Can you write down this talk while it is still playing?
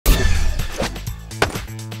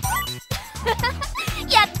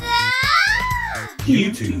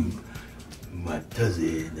YouTube.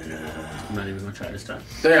 Mataze nana. I'm not even gonna try this time.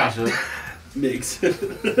 Yeah, I should. Mix.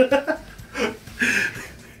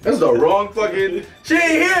 That's the wrong fucking. She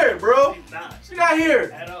ain't here, bro. She not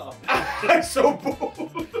here At all. I'm so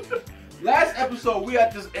bored. Last episode, we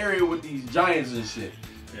at this area with these giants and shit.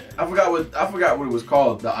 Yeah. I forgot what it was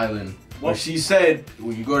called. The island. Where she said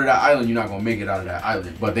when you go to that island, you're not gonna make it out of that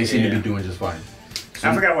island. But they seem to be doing just fine. So,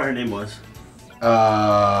 I forgot what her name was.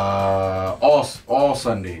 All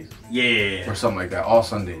Sundays. Yeah. Or something like that. All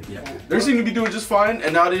Sundays. Yeah. They seem to be doing just fine.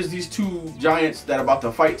 And now there's these two giants that are about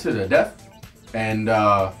to fight to the death. And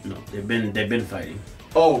no, they've been fighting.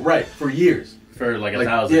 Oh right, for years. For like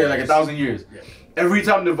 1,000 years. years. Like 1,000 years. Yeah. Every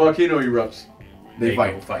time the volcano erupts, they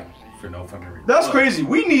fight. Go fight for no fucking reason. That's crazy.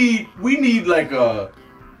 We need like a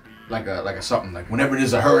something like whenever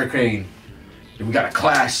there's a hurricane, then we gotta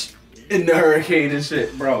clash in the hurricane and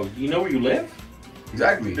shit. Bro, you know where you live?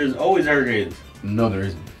 Exactly. There's always hurricanes. No, there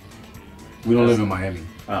isn't. We don't live in Miami.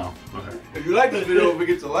 Oh, okay. If you like this video, don't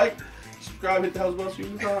forget to like, subscribe, hit the house bell so you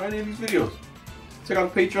can find any of these videos. Check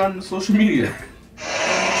out Patreon and social media.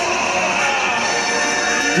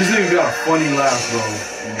 This nigga got a funny laugh, bro.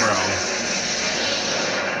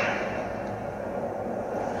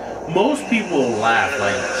 Most people laugh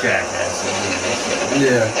like jackasses.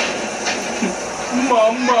 Yeah.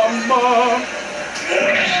 Mama.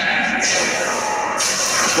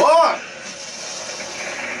 Fuck!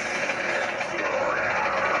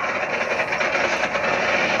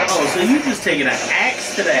 Oh, so you just taking an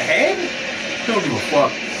axe to the head? Don't give a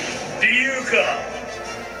fuck. You can.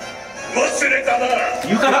 I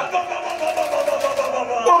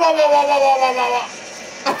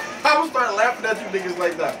was starting laughing at you niggas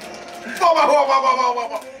like that.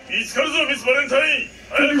 Miss Valentine.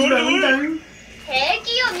 平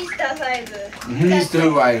気よミスターファイブ。ミスター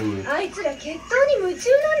ファイブ。あいつら決闘に夢中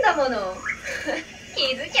なんだもの。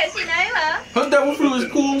気づきゃしないわ。 Her devil fruit is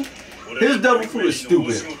cool. His devil fruit is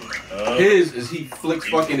stupid. His is he flicks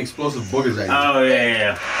fucking explosive boogers at you. Oh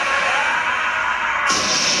yeah.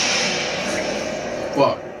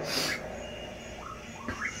 Fuck.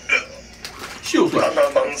 Shield flash.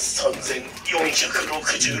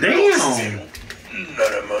 Damn.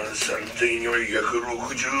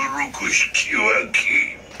 73,466匹分け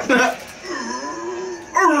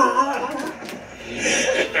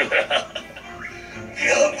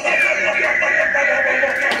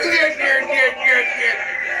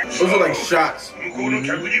Those are like shots. 向こうの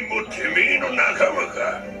客人もてめえの仲間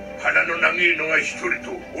か。鼻の長いのが一人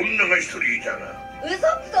と女が一人いたが。ウソッ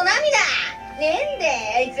プと涙。ねんで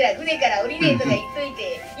あいつら船から降りねえとか言っとい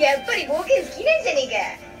て、やっぱり冒険好きなんじゃねえか。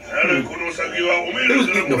 この先はおめえ He ら was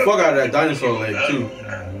から eating the fuck out of that dinosaur leg too.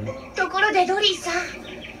 ところでドリーさん、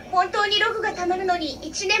本当にログが溜まるのに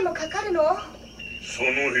1年もかかるの？そ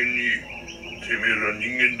の辺にてめえら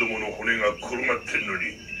人間どもの骨が転がってんの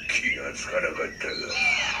に気がつかなかったが、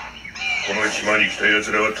この島に来た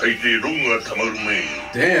奴らは大抵ログが溜まる前に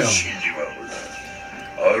Damn. 死んじまうのだ。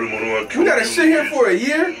ある者は We gotta sit here for a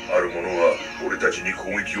year? ある者は俺たちに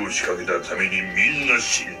攻撃を仕掛けたためにみんな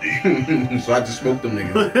死んでいる。 So I just smoked them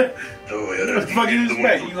niggas. どうやら What the fuck you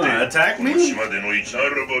expect? You gonna attack この me? 島での一なら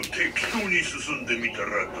ば適当に進んでみた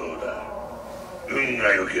らどうだ。運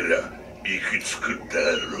が良けりゃ行き着くだ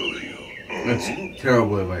ろうよ。 That's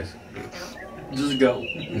terrible advice. Just go.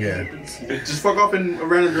 Yeah. Just fuck off in a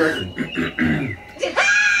random direction.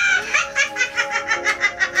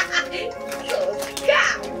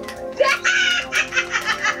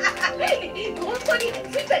 本当に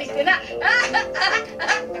ついたりしてな。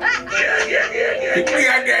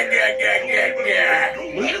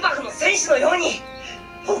メルバフの戦士のように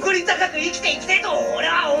誇り高く生きていきたいと俺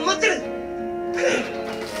は思ってる。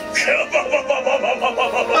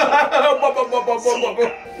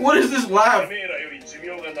 What is this laugh?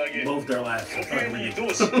 Both their laughs are fucking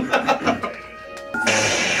ridiculous.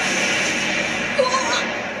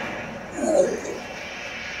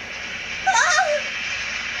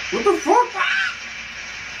 What the fuck?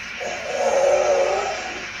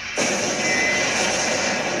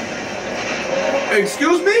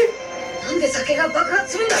 Excuse me? なんで酒が爆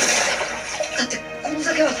発するんだ。だってこの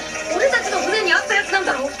酒は俺たちの船にあったやつなん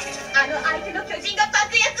だろ。あの相手の巨人が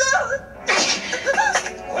爆薬を。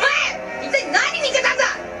お前一体何見てたんだ。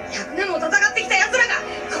100年も戦ってきた奴らが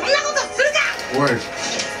こんなことするか。 Word.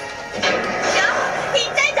 一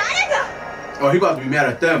体誰が。 Oh, he about to be mad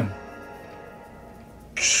at them.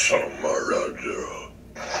 貴様らだ。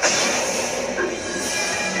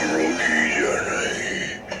ロキじゃない。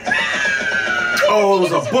 Oh, it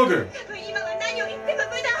was a booger. 今は何を言っても無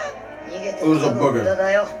駄。逃げてるのも無駄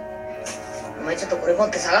だよ。お前ちょっとこれ持っ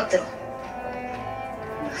て下がってろ。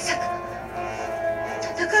まさか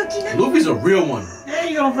気な。 Luffy's a real one. Yeah,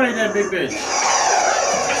 you gonna fight that big bitch.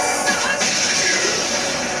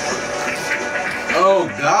 Oh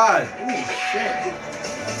God.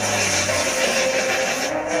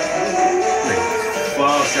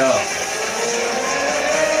 Fuck up.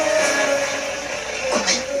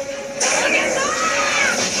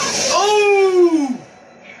 Oh!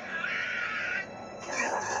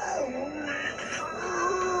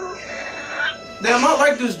 Damn, I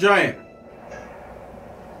like this giant.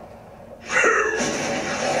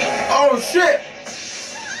 Oh shit!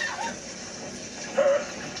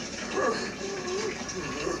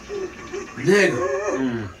 Nigga.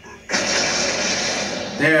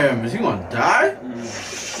 Damn, is he gonna die?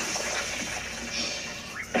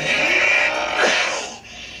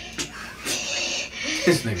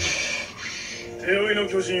 This nigga.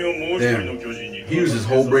 Damn. He used his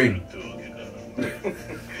whole brain.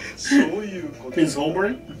 His whole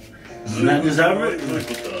brain? Not just out of it?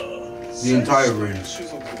 The entire brain.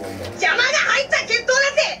 邪魔が入った決闘だ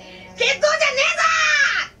って決闘じゃねえぞ。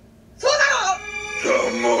そうだろ。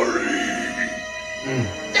黙れ。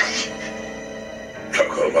た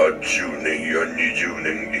かが10年や20年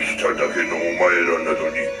生きただけのお前らなど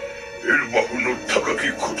にエルバフの高き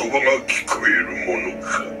言葉が聞こえるものか。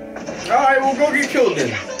Alright, we'll go get killed then.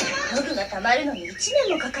 ノグがたまるのに1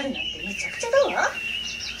年もかかるなんてめちゃくちゃだわ。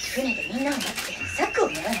船でみんなを待ってサックを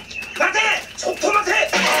やらなきゃ。待て、ちょっと待て。ち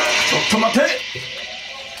ょっと待て。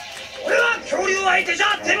俺は恐竜相手じ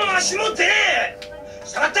ゃ手も足も出ねえ。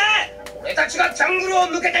したがって俺たちがジャングルを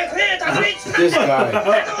抜けて船へたどり着く。 This guy.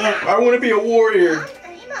 I want to be a warrior. あんた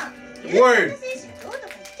今 Word. 選手どうと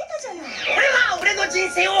か言ってたじゃない。俺は俺の人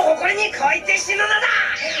生を誇りにこいて死ぬのだ。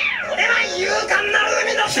俺は勇敢なる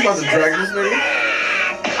海の She about to drag this nigga?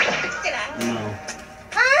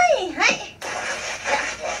 はいはい。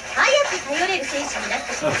早く頼れる選手になって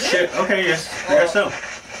Oh shit, okay, yes. I guess so. よ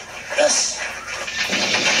し。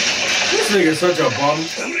 This nigga's such a bum.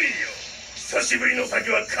 おいよ、久しぶりの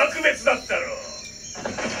酒は格別だったろ。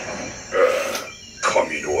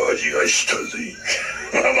神の味がしたぜ。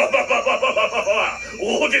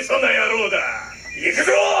大げさな野郎だ。行く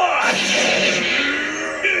ぞ。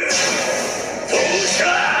どうした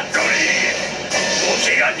ゴリ。お気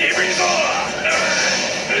が鈍いぞ。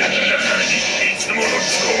いつもの通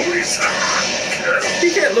りさ。 He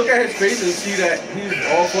can't look at his face and see that he's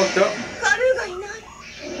all fucked up. カルーがいない。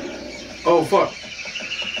 Oh fuck.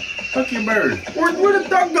 Fuck your bird. Where did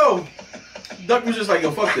Duck go? Duck was just like,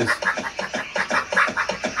 yo, fuck this.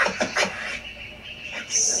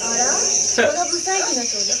 あら、このブサイクな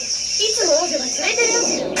そうでいつも王女が連れてるやつ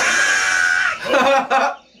じゃん。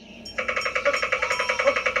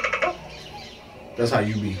 That's how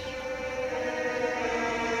you be.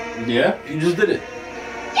 Yeah? You just did it.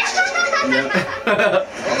 Yeah.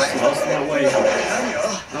 Lost my way.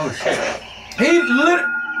 Oh shit. He lit.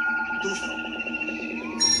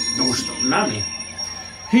 Not me.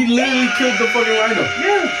 He literally killed the fucking rhino.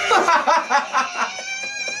 Yeah.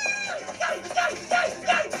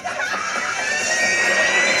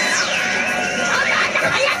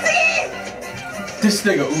 This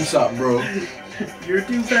nigga Usopp, bro. You're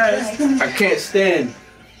too fast. I can't stand. ル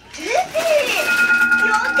フィ、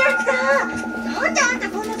よかった。なんであんた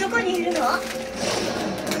こんなとこにいるの？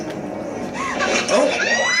 Oh!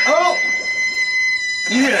 Oh!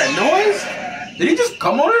 You hear that noise? Did he just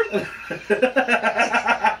come on her?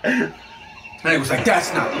 And he was like,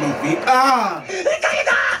 that's not Luffy. Ah! だけ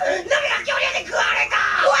ど、ナメが恐竜で食われた。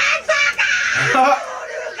ワンサーか。恐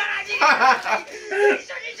竜から逃げた。一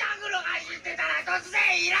緒にジャングル走ってたら突然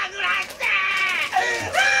いなくなって。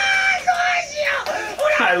どうしよ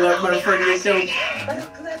う。 I let my friend get killed. バロッ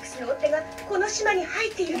クワークスの追っ手がこの島に入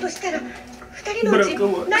っているとしたら、二人のうち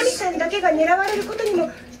ナミさんだけが狙われることに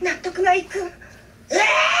も納得がいく。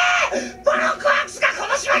バロックワークスがこ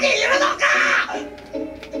の島にいるのか。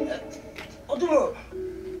でも、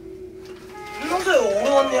なぜ俺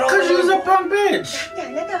は狙わ Cause れ she る was の？ a punk bitch. であ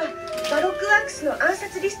なたはバロックワークスの暗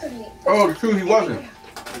殺リストに。 Oh, true, he wasn't.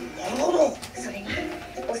 なるほど。それに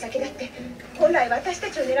お酒だって本来私た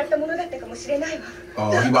ちを狙ったものだったかもしれないわ。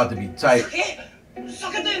 Oh, he about to be tight.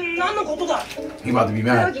 酒って何のことだ？ He about to be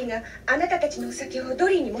ドロ mad. ギーがあなたたちのお酒をド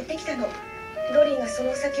リーに持ってきたの。ドリーがそ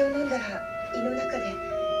のお酒を飲んだら胃の中で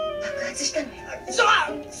爆発したのよ。じゃ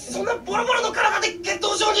あ、そんなボロボロの体で決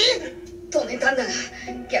闘場に？止めたんだが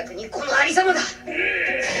逆にこのありさまだ。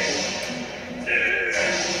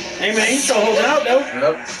 Hey man, he's still holding out though.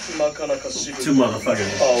 Yep. なかなか渋い Two motherfuckers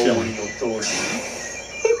青森 chilling. の同士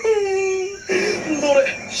どれ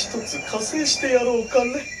一つ加勢してやろうか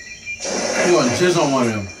ね He gonna jizz on one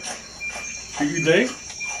of them. Do you think?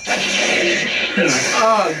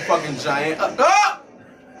 Ah, you fucking giant. Ah!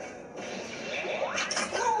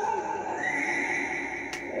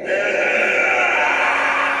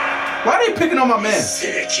 picking on my man.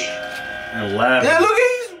 And laugh. Yeah, look,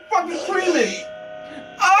 he's fucking screaming.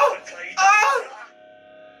 Oh, oh.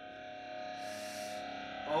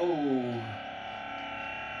 Oh.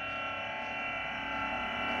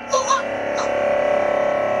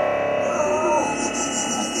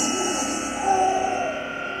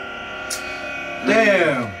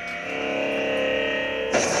 Damn.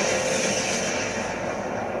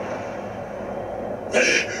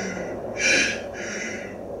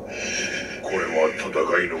これは戦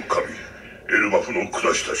いの神エルバフの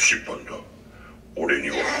下した審判だ。俺に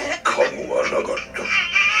は過去がなかった。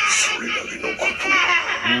それだけのこと。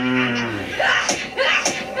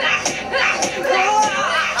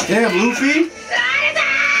Damn, Luffy.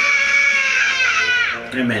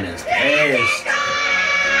 That man is pissed.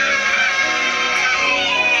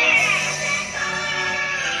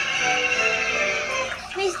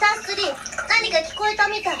 Mr. 3、何か聞こえた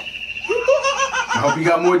みたい。I hope you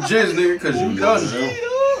got more jizz, nigga, cause you done.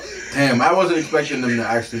 Damn, I wasn't expecting them to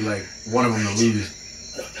actually, like, one of them to lose.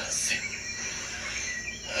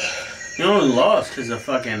 You only lost because of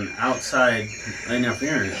fucking outside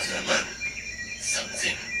interference.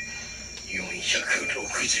 3466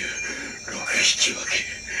引き分け。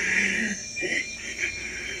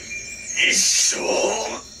一生。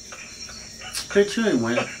Could you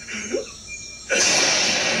win?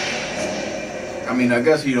 I mean, I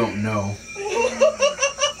guess he don't know.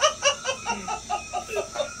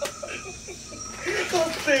 だっ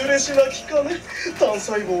て嬉し泣きかね。単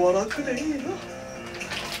細胞は楽でいいな。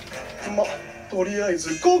ま、とりあえ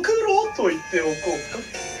ずご苦労と言っておこうか。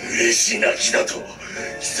嬉し泣きだと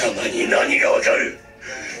貴様に何がわかる。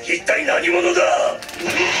一体何者だ。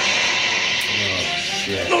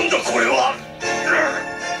なんだこれは。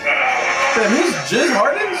Damn, his jizz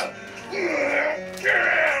hardens?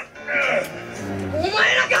 お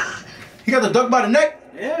前らか。 He got the duck by the neck?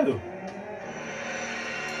 Ew.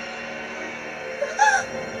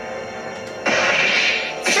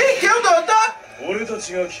 He killed the duck? 俺た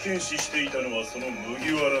ちが危険視していたのはその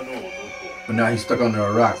麦わらの男。 But now he's stuck under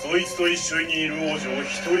a rock. そいつと一緒にいる王女を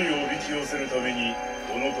一人おびき寄せるために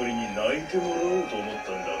この鳥に泣いてもらおうと思っ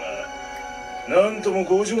たんだが、なんとも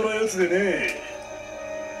強情なやつでね。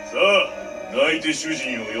さあ、泣いて主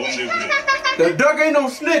人を呼んでくれ。 The duck ain't no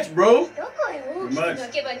snitch, bro. どこへ大きく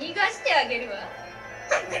泣けば逃がしてあげるわ。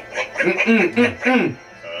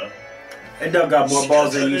That dog got more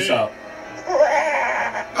balls than you saw.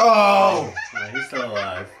 Oh. Yeah, he's still alive.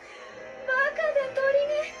 バカな鳥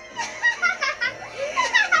ね。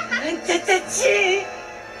あんたたち。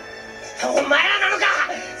お前らなのか。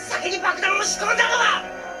先に爆弾を仕込んだのは。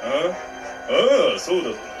ああ、そうだ。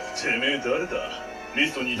てめえ誰だ。リ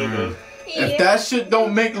ストにいたか。If that shit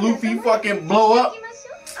don't make Luffy fucking blow up,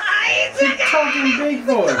 あいつ He's talking big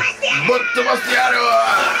boy. but the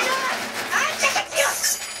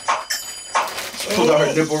Pulled out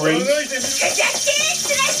her nipple ring.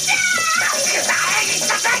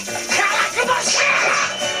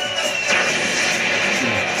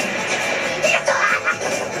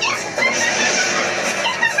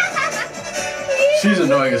 She's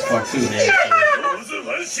annoying as fuck too.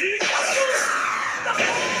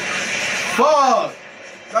 Fuck!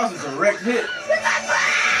 That was a direct hit.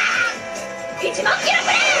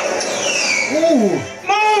 Ooh!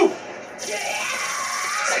 Move!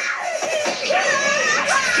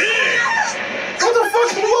 What the fuck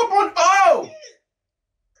blew up on? Oh!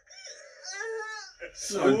 So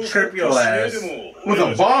trip your ass. With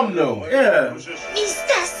a bomb though. Yeah. ミス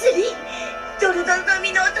ター3、ドルドルの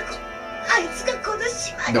身の男、あいつがこの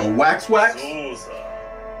島に。 The wax wax? そうさ。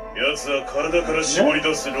奴は体から絞り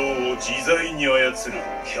出すローを自在に操る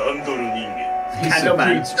キャンドル人間。 He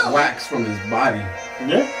secretes wax from his body.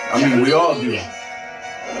 Yeah. I mean, we all do.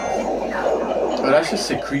 Oh, that shit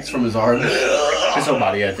secretes from his arms. His whole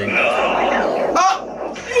body, I think.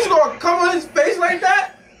 Oh! You just gonna cover his face like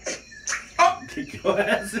that? Oh! Kick your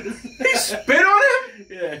asses. He spit on him?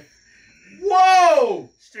 Yeah. Whoa!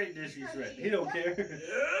 Straight disrespect. He don't care.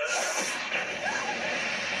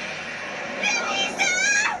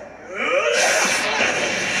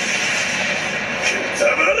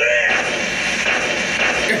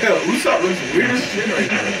 Yeah, Usopp looks weird as shit right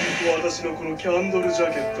now. 私のこのキャンドルジ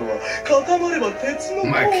ャケットは固まれば鉄の。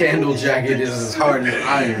 My candle jacket is as hard as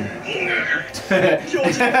iron.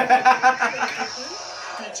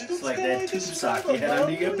 It's like that tube sock you had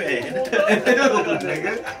under your bed. 要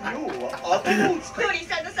は頭を使ロリ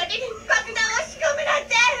さんの先に爆弾を仕込むなん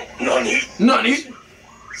て。何 Nani?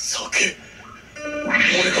 酒。俺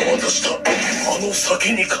が渡したあの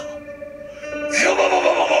酒にか。ガバババ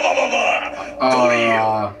ババババ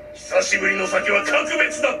バ。久しぶりの酒は格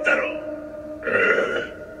別だったろ。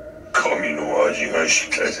か神の味がし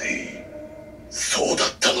たぜ。そうだっ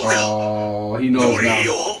たのか。Oh, he knows ドリ now.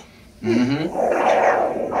 よ。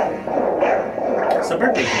It's a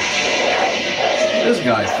birthday cake. This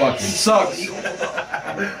guy fucking sucks.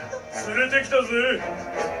 連れてきたぜ。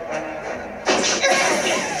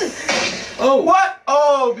Oh, what?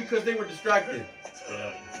 Oh, because they were distracted.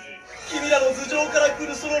 君らの頭上から来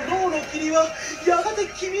るその牢の霧はやがて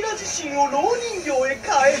君ら自身を牢人形へ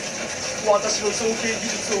変える。私の造形技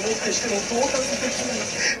術をもってしても到達できな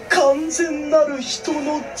い完全なる人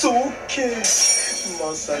の造形。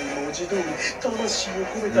まさに文字通り魂を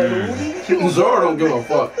込めた牢人形。Zoro don't give a fuck.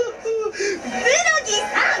 ブロギー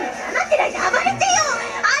さん、黙ってないで暴れてよ。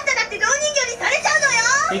あんただって牢人形にされちゃうの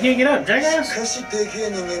よ。 He can't get up, jackass. しかしでけ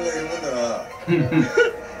え人間がいるもんだな。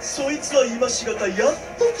そいつは今しがたやっ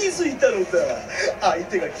と気づいたのだ。相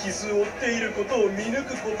手が傷を負っていることを見抜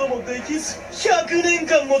くこともできず、100年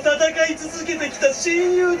間も戦い続けてきた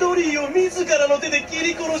親友ドリーを自らの手で切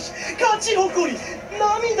り殺し、勝ち誇り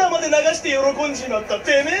涙まで流して喜んじまった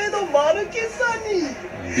てめえのマヌケさに。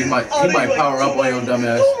He might power up on your dumb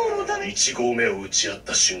ass. 1号目を打ち合っ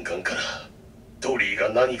た瞬間からドリーが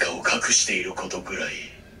何かを隠していることぐらい。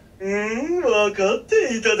分かっ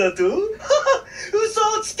ていただと。はは、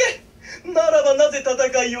嘘をつけ。ならばなぜ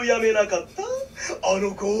戦いをやめなかった？あ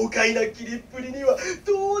の豪快な切りっぷりには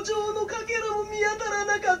同情のかけらも見当たら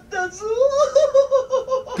なかったぞ。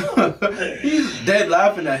He's dead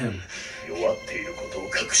laughing at him. 弱っていることを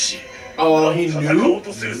隠し、 Oh, he 戦お knew? う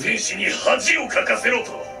とする戦士に恥をかかせろ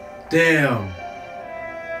と。 Damn.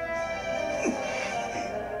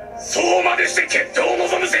 そうまでして決闘を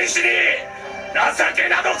望む戦士に情け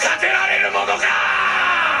などかけられるものか。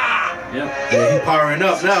 Yep. Yeah, he's powering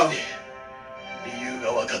up now. 理由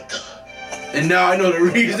が分かった。 And now I know the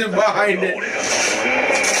reason behind it.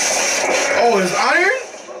 Oh, his iron?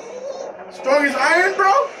 Strong as iron,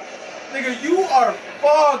 bro? Nigga, you are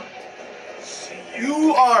fucked.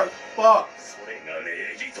 You are fucked. それが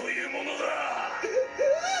礼儀というものだ。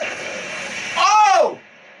 Oh!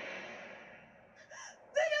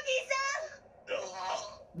 ブロギ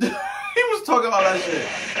ーさん。 He was talking about that shit.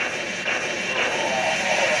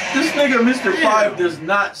 This nigga, Mr. Five, does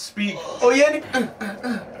not speak. Oh, yeah.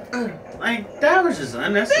 Like, that was just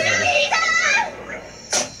unnecessary.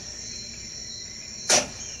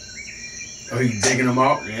 Oh, he digging him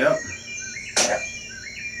out? Yep.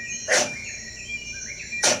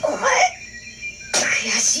 お前悔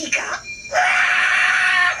しいか。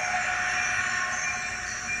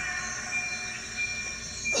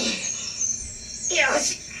よ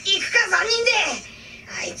し、行くか3人で。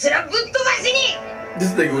あいつらぶっ飛ばしに。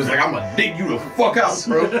 This nigga was like, I'm gonna dig you the fuck out,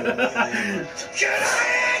 bro.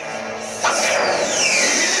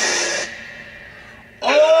 Oh!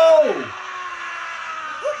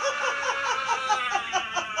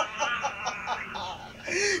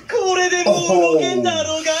 これでもう動けんだ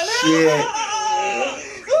ろうがな。 Shit.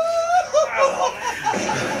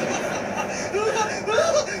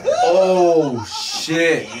 Oh,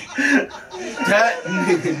 shit. That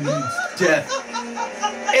nigga needs death.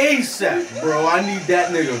 ASAP, bro. I need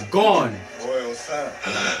that nigga gone. おいおっさん、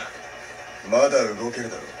まだ動ける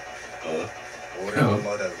だろう。俺も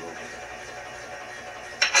まだ動け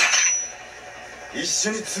る。一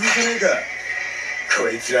緒に潰さねえか、こ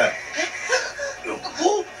いつら。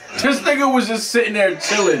 This nigga was just sitting there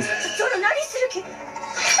chilling. その何する気。ま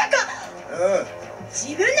さか。ああ、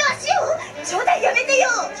自分の足を冗談やめてよ。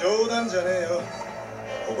冗談じゃねえよ。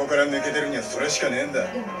ここから抜けてるにはそれしかねえんだ。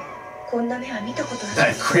でもこんな目は見たことな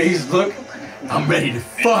い。 That crazed look. I'm ready to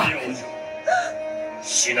fuck.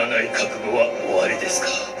 死なない覚悟は終わりですか。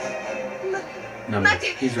待っ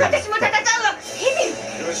て、私も戦うわ。ヘ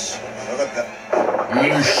ビ。よし、分かった。ふ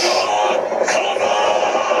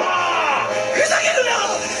ざけるな。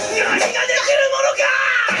何ができるものか。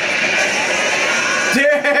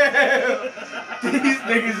 Damn! These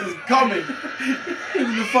niggas is coming.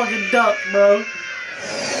 He's the fucking duck, bro. ぶっ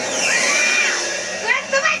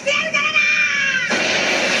飛ばしてやるからな。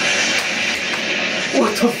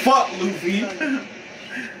 What the fuck, Luffy?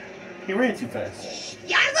 He ran too fast.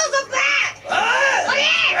 やるぞ、ゾップ。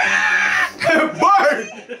Bird!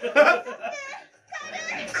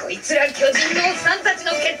 こいつら巨人のおっさんたち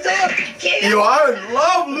の決闘。 Yo, I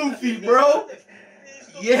love Luffy, bro.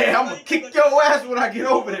 Yeah, I'm gonna kick your ass when I get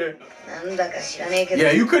over there. なんだか知らねえけど。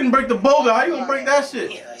 Yeah, you couldn't break the boulder. How you gonna break that shit?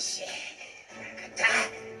 よし。分かった。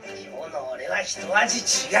今日の俺は一味違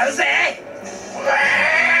うぜ。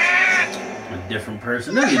 A different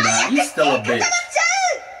person. No, you're not. You're still a bitch.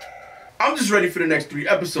 I'm just ready for the next 3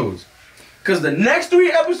 episodes. Because the next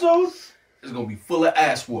 3 episodes is gonna be full of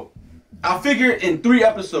ass whoop. I figure in 3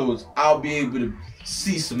 episodes, I'll be able to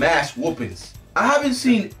see some ass whoopings. I haven't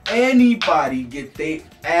seen anybody get their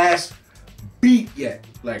ass beat yet.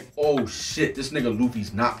 Like, oh shit, this nigga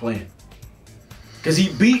Luffy's not playing. Cause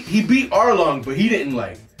he beat Arlong, but he didn't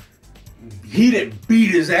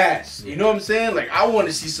beat his ass. You know what I'm saying? Like, I want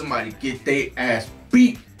to see somebody get their ass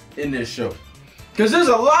beat in this show. Cause there's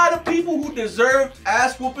a lot of people who deserve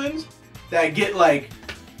ass whoopings that get like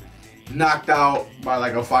knocked out by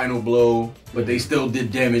like a final blow, but they still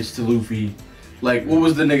did damage to Luffy. Like, what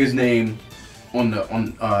was the nigga's name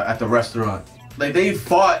at the restaurant? Like, they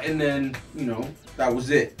fought and then, you know, that was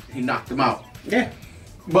it. He knocked them out. Yeah.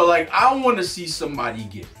 But like, I want to see somebody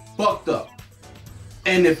get fucked up.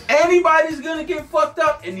 And if anybody's gonna get fucked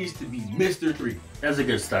up, it needs to be Mr. 3. That's a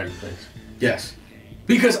good starting place. Yes.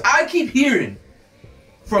 Because I keep hearing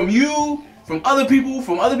from you, from other people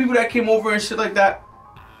that came over and shit like that.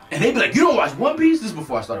 And they be like, you don't watch One Piece? This is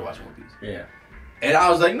before I started watching One Piece. Yeah. And I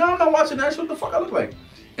was like, no, I'm not watching that shit. What the fuck I look like?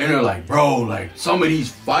 And they're like, bro, like, some of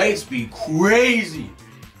these fights be crazy.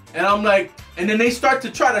 And I'm like, and then they start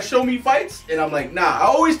to try to show me fights. And I'm like, nah. I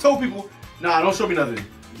always told people, nah, don't show me nothing.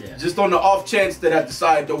 Yeah. Just on the off chance that I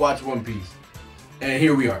decide to watch One Piece. And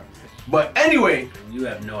here we are. But anyway. You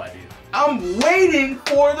have no idea. I'm waiting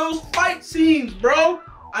for those fight scenes, bro.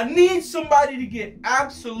 I need somebody to get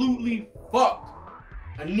absolutely fucked.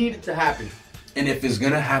 I need it to happen. And if it's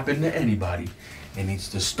gonna happen to anybody, it needs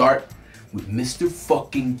to start with Mr.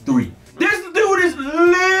 fucking 3. This dude is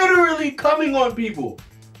literally coming on people.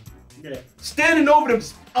 Yeah. Standing over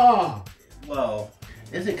them. Well,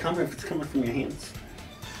 is it coming if it's coming from your hands?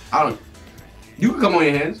 I don't. You can come on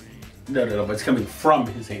your hands. No, but it's coming from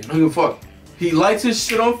his hands. I don't give a fuck. He lights his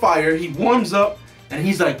shit on fire. He warms up, and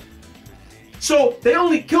he's like, so they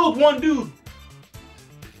only killed one dude.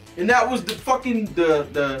 And that was the fucking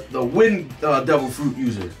the wind devil fruit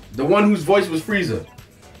user, the one whose voice was Frieza.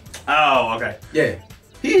 Oh, okay. Yeah,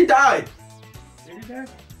 he died. Did he die?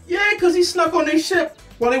 Yeah, cause he snuck on their ship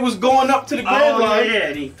while they was going up to the Grand Line.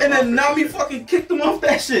 Yeah, and then Nami fucking kicked him off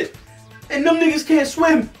that shit. And them niggas can't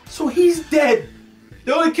swim, so he's dead.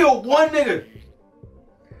 They only killed one nigga.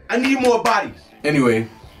 I need more bodies. Anyway,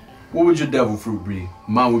 what would your devil fruit be?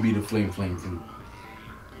 Mine would be the flame fruit.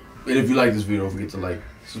 And if you like this video, don't forget to like,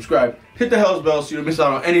 subscribe, hit the hell's bell so you don't miss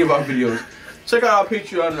out on any of our videos. Check out our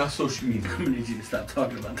Patreon and our social media. I'm gonna need you to stop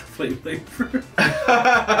talking about the flame fruit.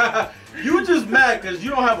 You were just mad because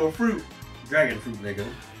you don't have a fruit. Dragon fruit, nigga.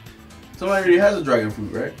 Somebody already has a dragon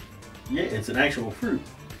fruit, right? Yeah, it's an actual fruit.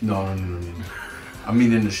 No. I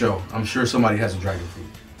mean in the show. I'm sure somebody has a dragon fruit.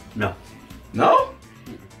 No. No?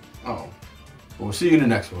 Oh. Well, we'll see you in the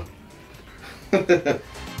next one.